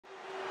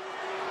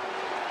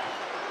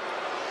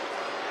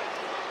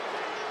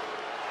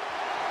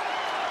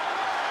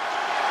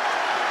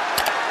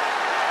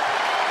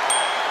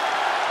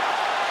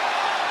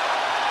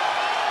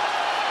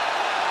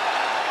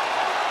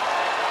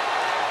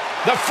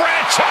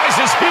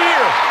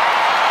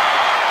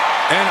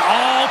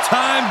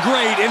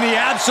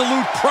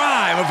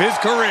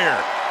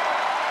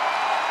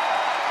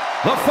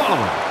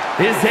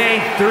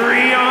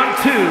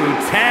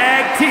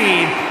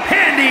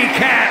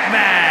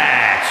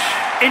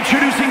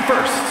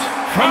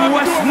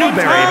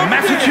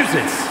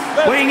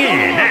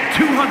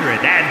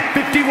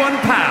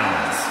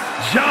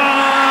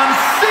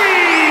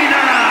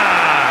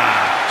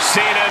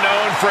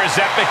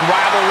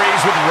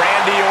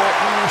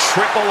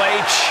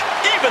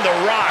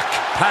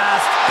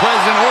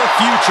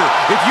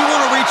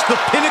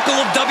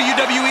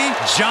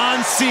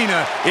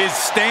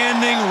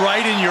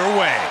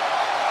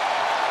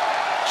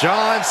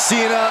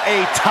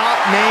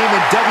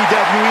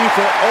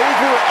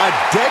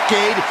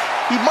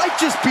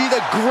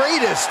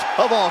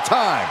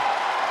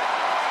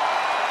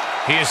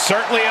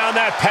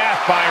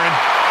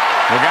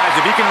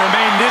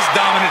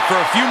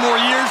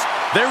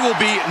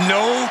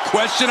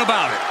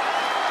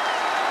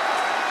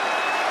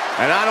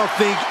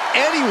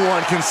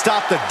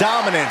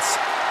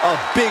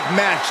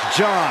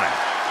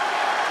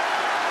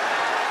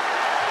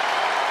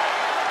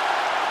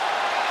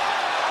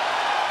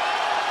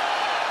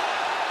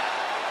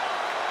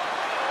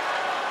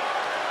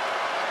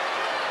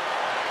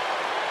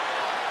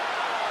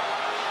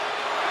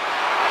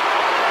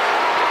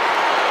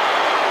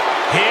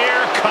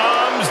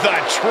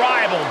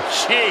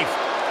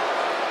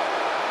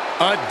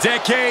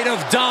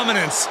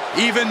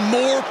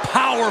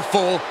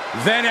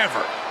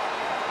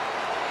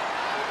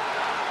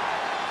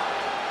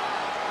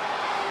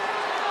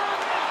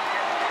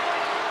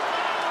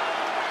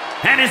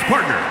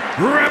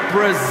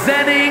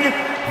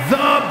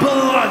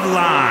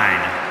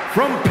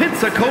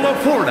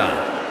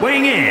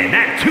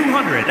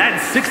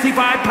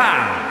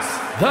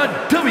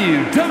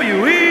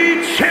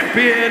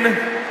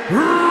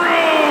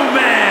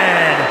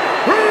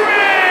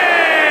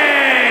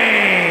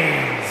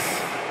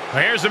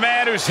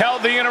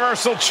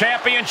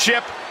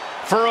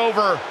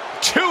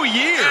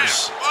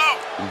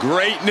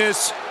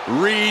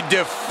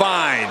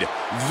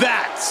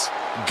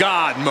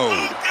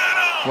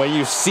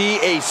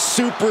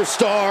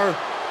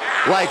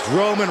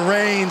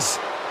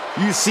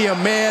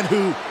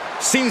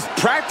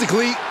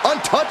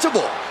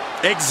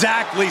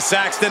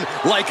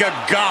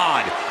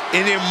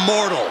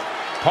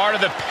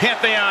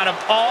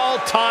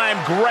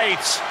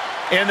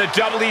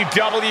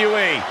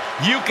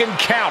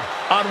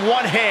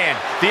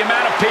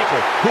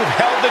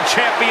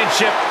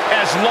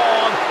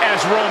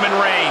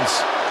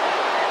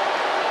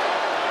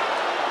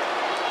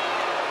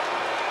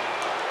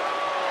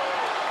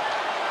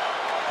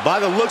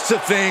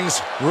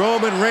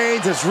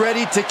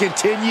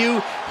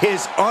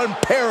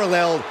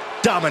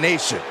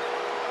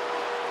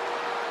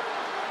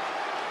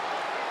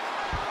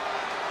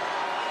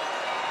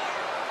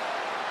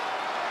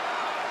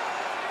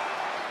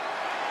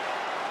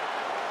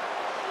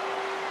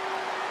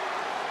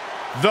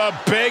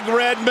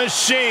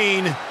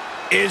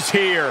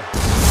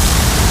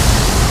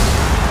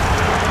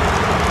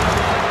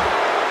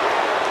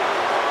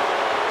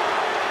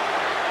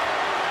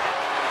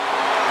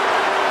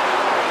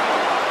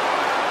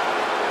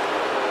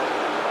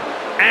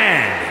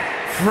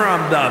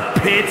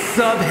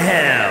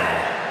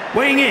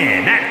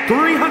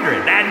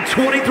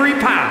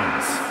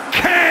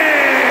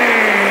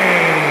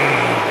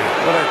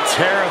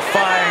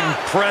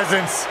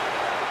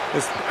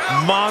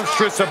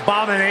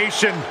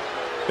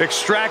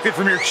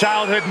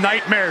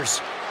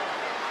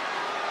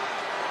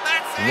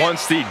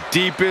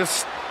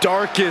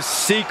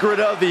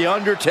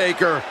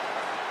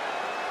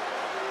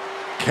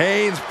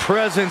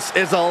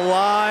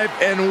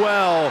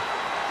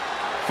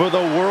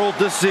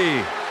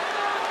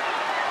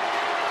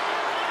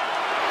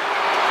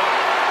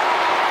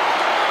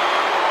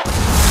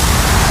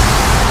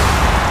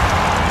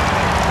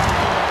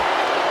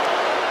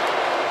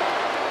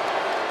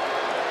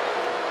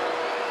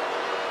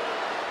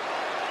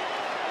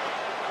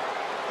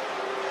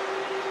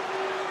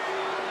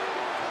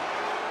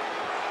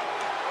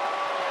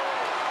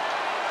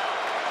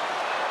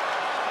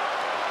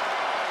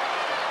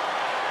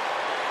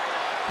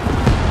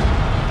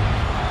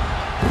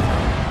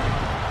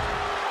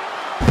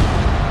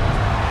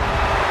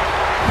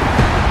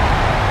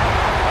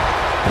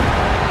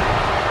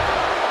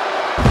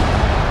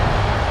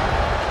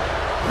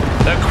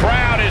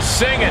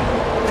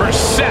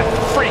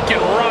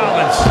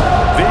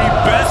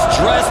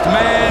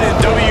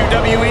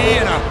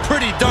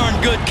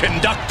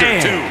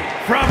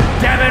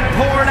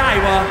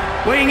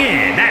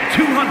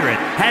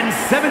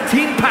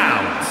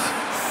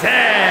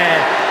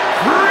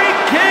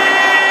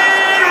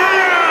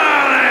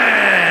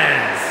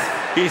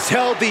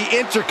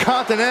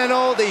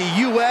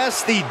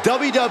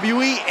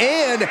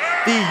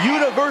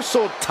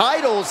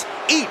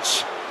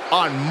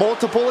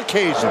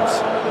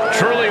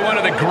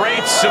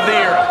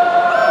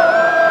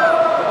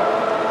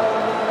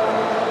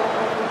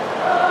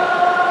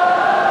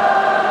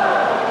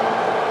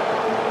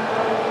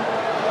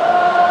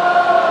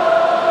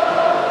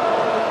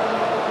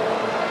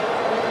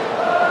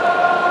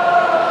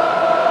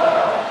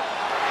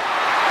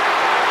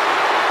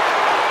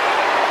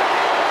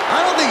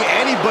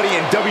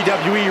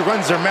WWE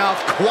runs their mouth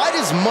quite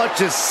as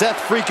much as Seth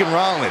freaking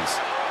Rollins.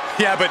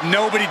 Yeah, but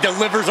nobody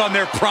delivers on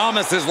their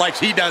promises like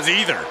he does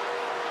either.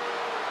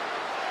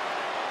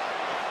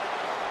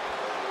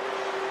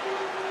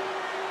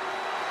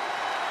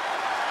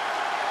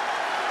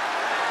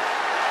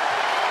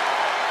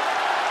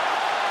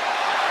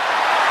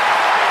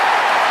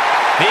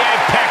 The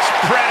Apex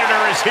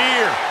Predator is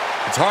here.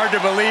 It's hard to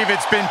believe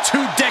it's been 2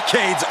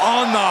 decades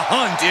on the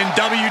hunt in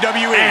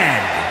WWE.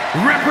 And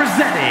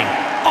representing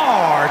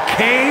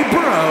RK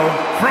Bro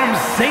from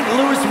St.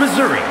 Louis,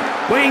 Missouri,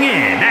 weighing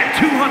in at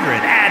 250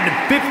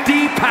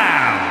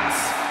 pounds,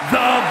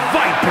 the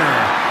Viper,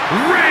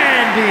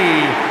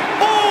 Randy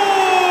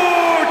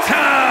Orton!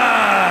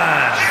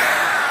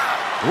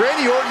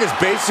 Randy Orton is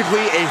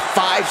basically a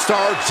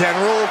 5-star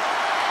general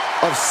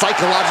of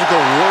psychological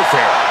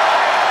warfare.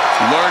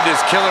 Learned his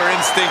killer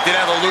instinct in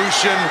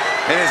evolution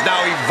and has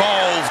now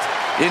evolved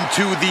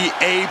into the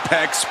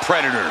Apex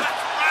Predator.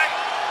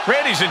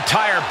 Randy's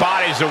entire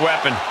body is a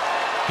weapon.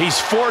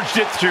 He's forged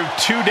it through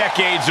 2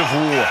 decades of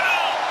war.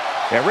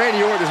 Yeah,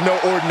 Randy Orton is no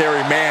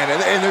ordinary man,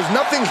 and there's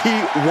nothing he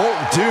won't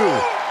do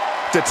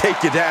to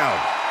take you down.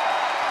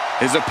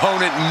 His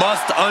opponent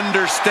must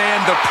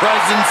understand the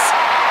presence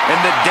and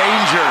the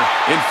danger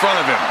in front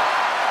of him.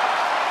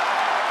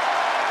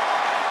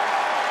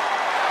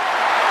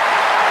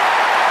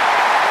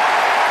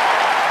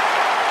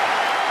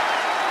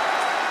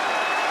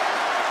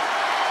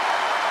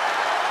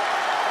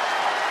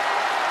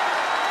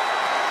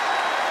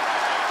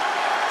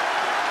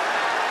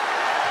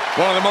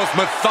 One of the most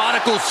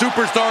methodical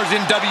superstars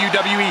in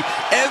WWE.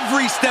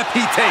 Every step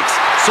he takes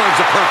serves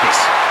a purpose.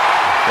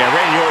 Yeah,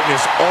 Randy Orton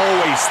is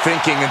always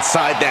thinking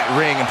inside that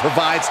ring and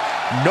provides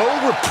no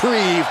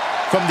reprieve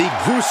from the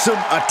gruesome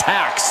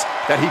attacks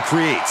that he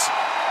creates.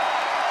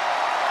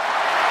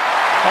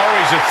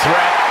 Always a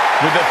threat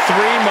with the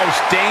 3 most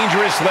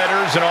dangerous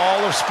letters in all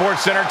of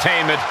sports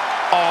entertainment,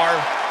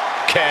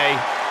 RKO.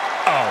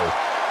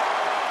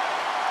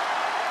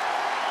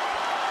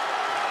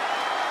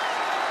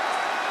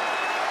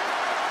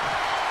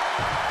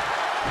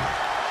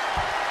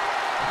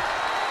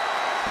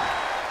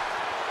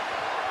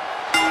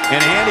 In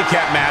a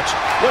handicap match,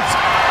 let's...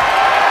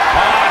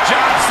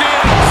 John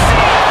Cena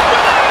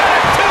with an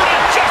attitude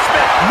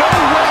adjustment. No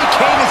way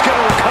Kane is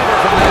going to recover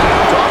from that.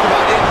 Talk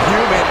about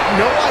inhuman.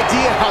 No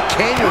idea how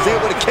Kane was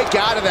able to kick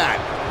out of that.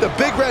 The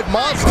big red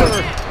monster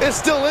is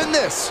still in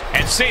this.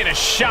 And Cena's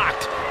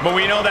shocked, but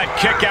we know that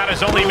kick out has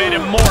only made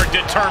him more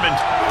determined.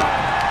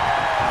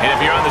 And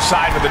if you're on the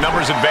side with the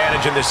numbers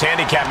advantage in this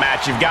handicap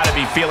match, you've got to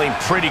be feeling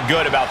pretty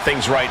good about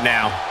things right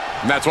now.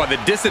 And that's why the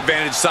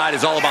disadvantage side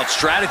is all about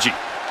strategy.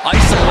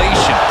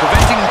 Isolation,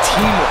 preventing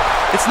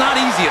teamwork. It's not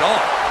easy at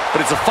all, but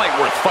it's a fight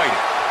worth fighting.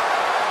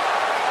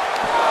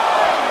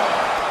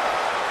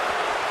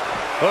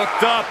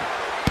 Hooked up.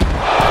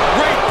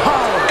 Great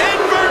power.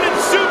 Inverted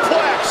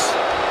suplex.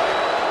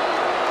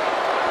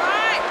 All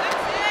right, that's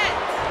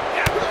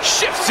it.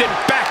 Shifts it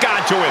back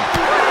onto him.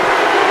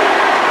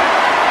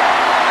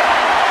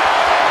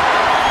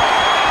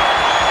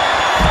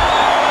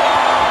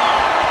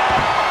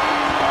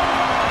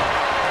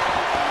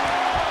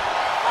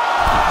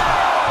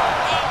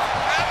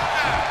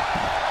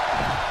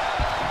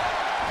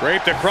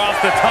 Draped across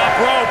the top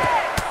rope.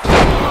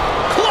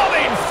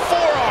 Clubbing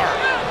forearm.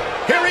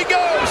 Here he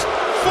goes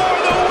for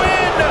the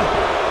win.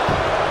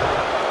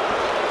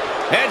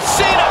 And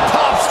Cena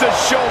pops the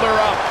shoulder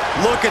up.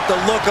 Look at the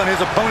look on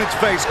his opponent's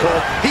face,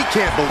 Cole. He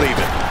can't believe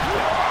it.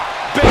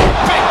 Big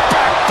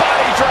back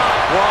body drop.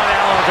 One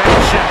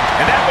elevation.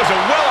 And that was a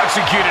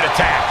well-executed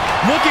attack.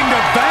 Looking to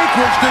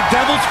vanquish the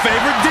devil's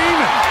favorite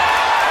demon.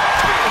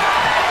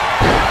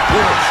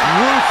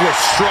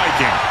 Ruthless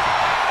striking.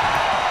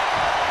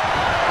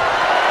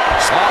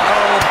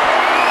 Uh-oh.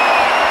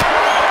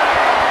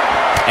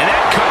 And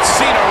that cuts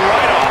Cena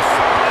right off.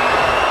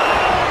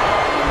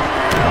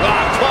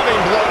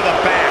 Clubbing blow to the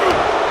back.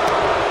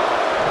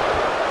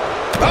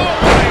 Oh,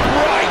 my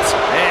right.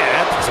 Man,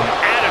 that put some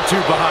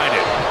attitude behind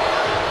it.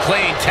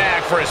 Clean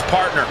tag for his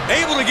partner.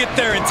 Able to get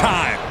there in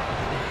time.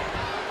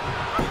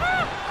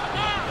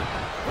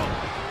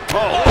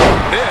 Oh,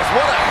 this,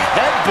 what a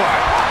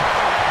headbutt.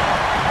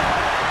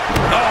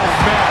 Oh,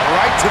 man,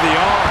 right to the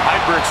arm.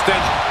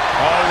 Hyperextension.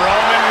 Oh,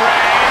 Roman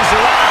Reigns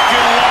locked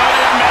and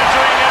loaded,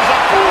 measuring his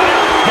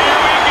opponent. Here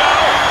we go.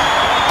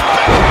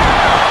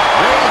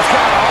 Reigns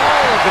got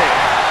all of it.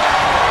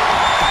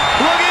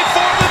 Looking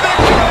for the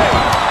victory.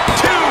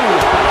 2.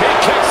 He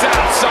kicks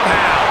out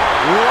somehow.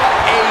 What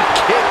a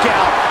kick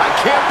out. I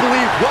can't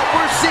believe what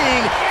we're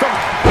seeing from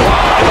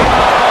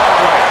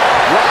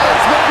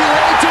Rollins may be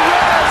ready to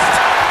rest.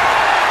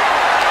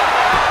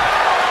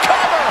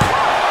 Cover.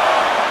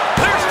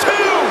 There's 2.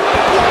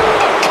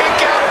 A kick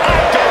out. I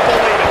don't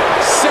believe it.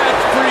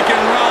 Seth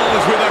freaking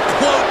Rollins with a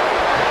cloak.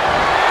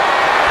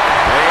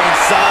 Reigns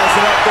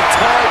sizing up the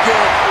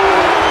target.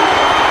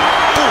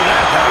 Ooh,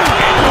 that hurt.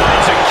 And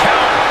finds a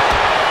counter.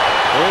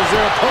 Pulls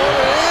their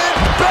opponent in.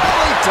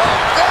 Belly to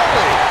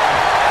belly.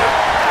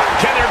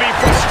 Can there be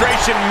frustration?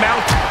 frustration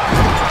mounting.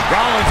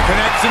 Rollins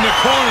connects in the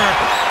corner.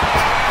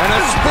 And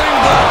a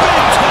springboard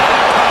big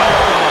time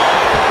powerbomb.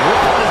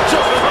 Rollins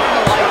just turned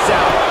the lights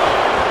out.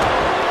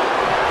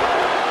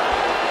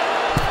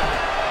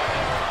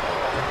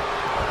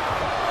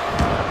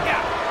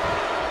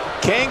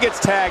 Kane gets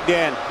tagged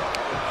in.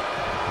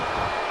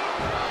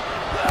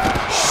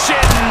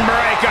 Shin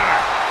breaker.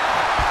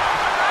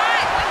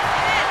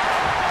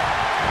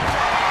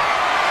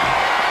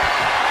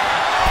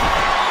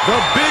 The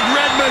big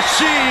red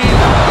machine.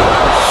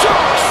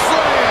 Shock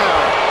slam.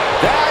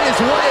 That is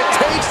what it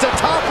takes to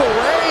topple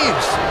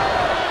Reigns.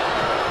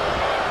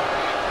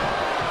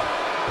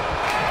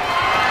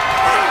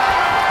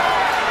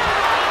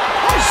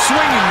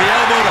 Swinging the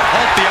elbow to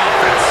halt the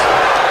offense.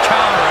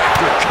 Counter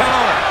after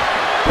counter.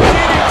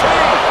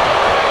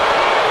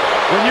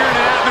 When you're in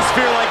an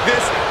atmosphere like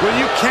this, when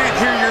you can't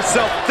hear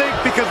yourself think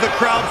because the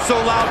crowd's so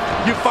loud,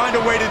 you find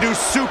a way to do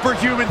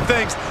superhuman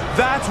things.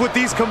 That's what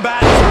these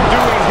combatants are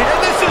doing here.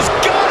 This is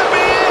gotta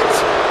be it!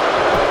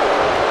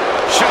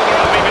 Shoulder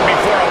up even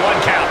before a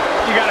 1 count.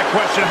 You got a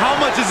question, how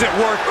much is it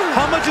worth?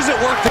 How much is it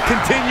worth to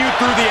continue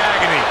through the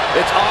agony?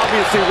 It's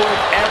obviously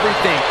worth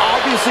everything.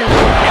 Obviously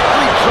worth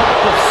every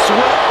drop of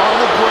sweat on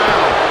the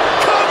ground.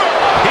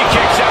 He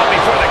kicks out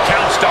before the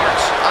count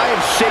starts. I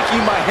am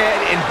shaking my head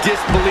in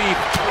disbelief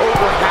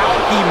over how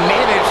he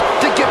managed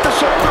to get the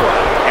shoulder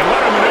up. And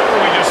what a maneuver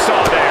we just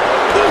saw there.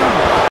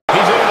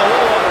 He's in a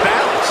little off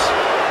balance.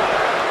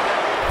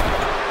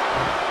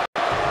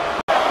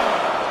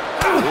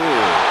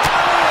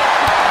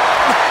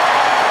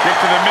 Kick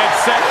to the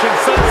midsection,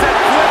 sunset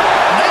flip.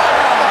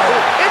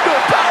 Into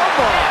a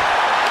powerbomb.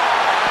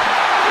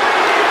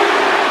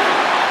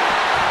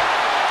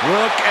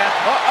 Look at,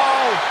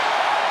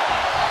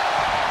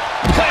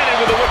 Planted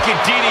with a wicked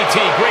DDT.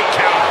 Great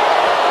counter.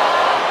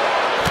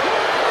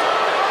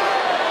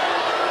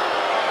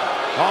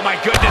 Oh my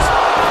goodness.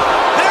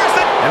 There's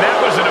the... And that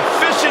was an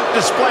efficient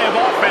display of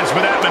offense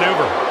with that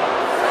maneuver.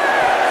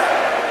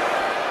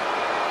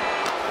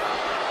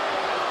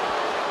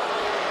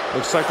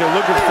 Looks like they're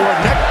looking for a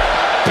neck.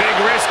 Big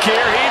risk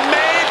here. He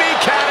may be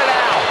counted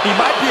out. He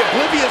might be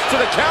oblivious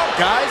to the count,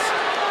 guys.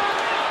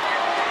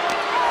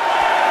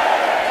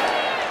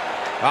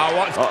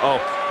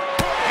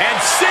 And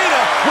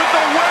Cena with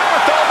the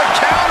wherewithal to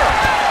counter.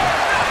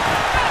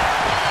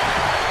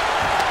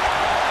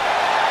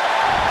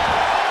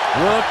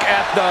 Look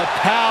at the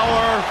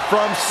power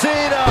from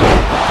Cena.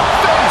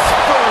 Face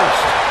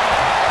first.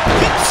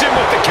 Hits him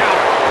with the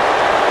counter.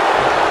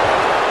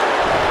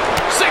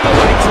 Single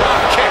leg drop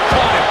kick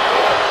climb.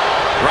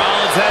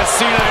 Rollins has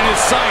Cena in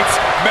his sights,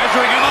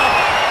 measuring him up.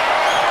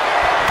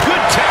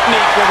 Good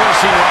technique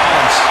reversing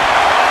Rollins.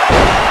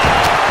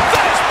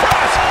 Fast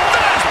press.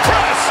 Fast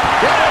press.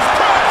 Fast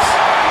press.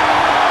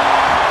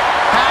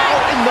 How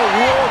in the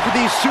world do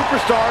these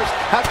superstars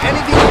have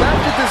anything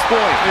left at this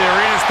point? The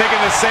arena's thinking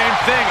the same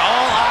thing.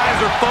 All eyes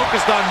are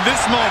focused on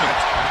this moment.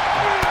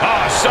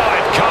 Oh, saw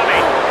it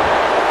coming.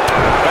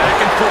 Back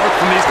and forth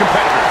from these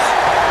competitors.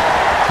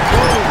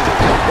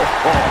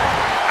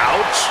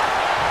 Ouch.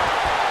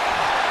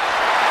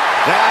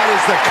 That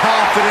is the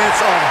confidence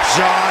of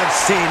John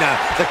Cena.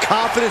 The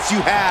confidence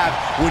you have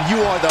when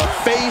you are the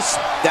face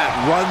that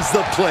runs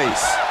the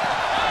place.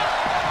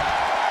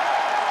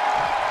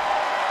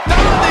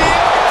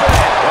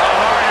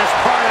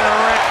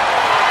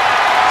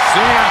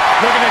 Cena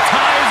looking to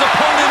tie his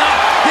opponent up.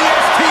 The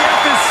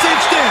STF is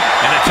cinched in.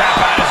 And the tap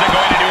out isn't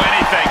going to do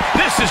anything.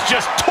 This is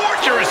just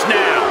torturous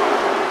now.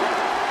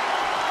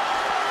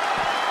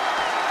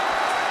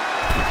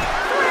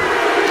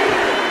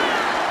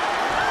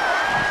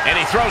 And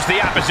he throws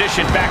the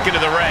opposition back into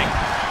the ring.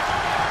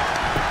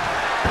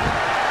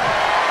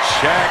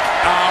 Check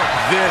out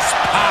this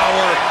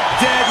power.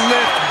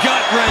 Deadlift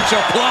gut wrench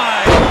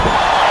applied.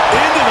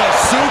 Into the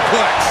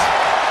suplex.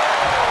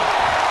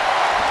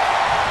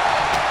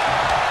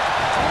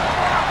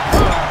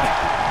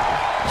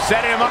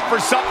 Setting him up for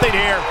something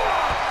here.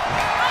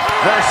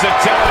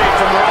 Versatility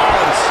from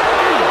Rollins.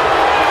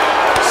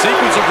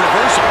 Sequence of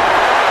reversal.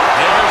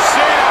 There's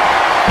Cena.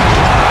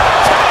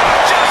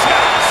 Just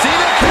got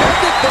Cena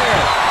connected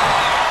there.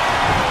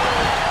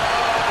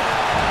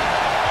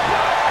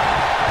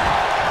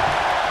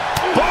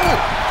 Boom.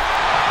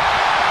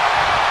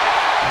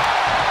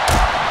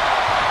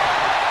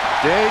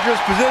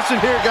 Dangerous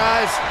position here,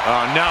 guys.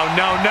 Oh, no.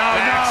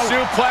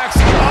 suplex.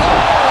 Oh,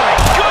 my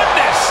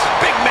goodness.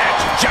 Big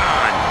match,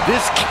 John.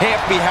 This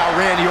can't be how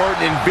Randy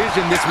Orton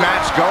envisioned this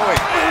match going.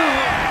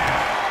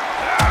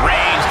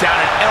 Reigns down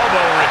an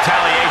elbow in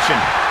retaliation.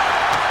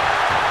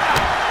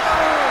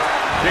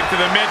 Kick to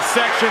the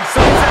midsection.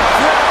 Sunset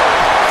flip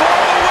For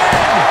the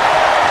win.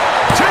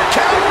 2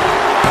 count.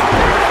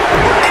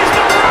 He's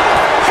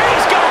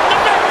got the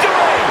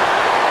victory.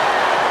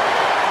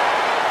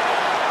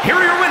 Here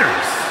are your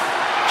winners,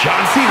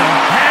 John Cena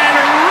and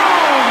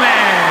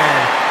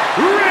Roman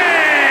Reigns.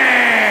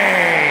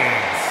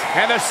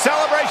 And the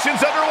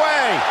celebration's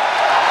underway.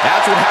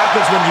 That's what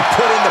happens when you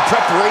put in the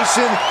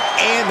preparation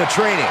and the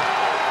training.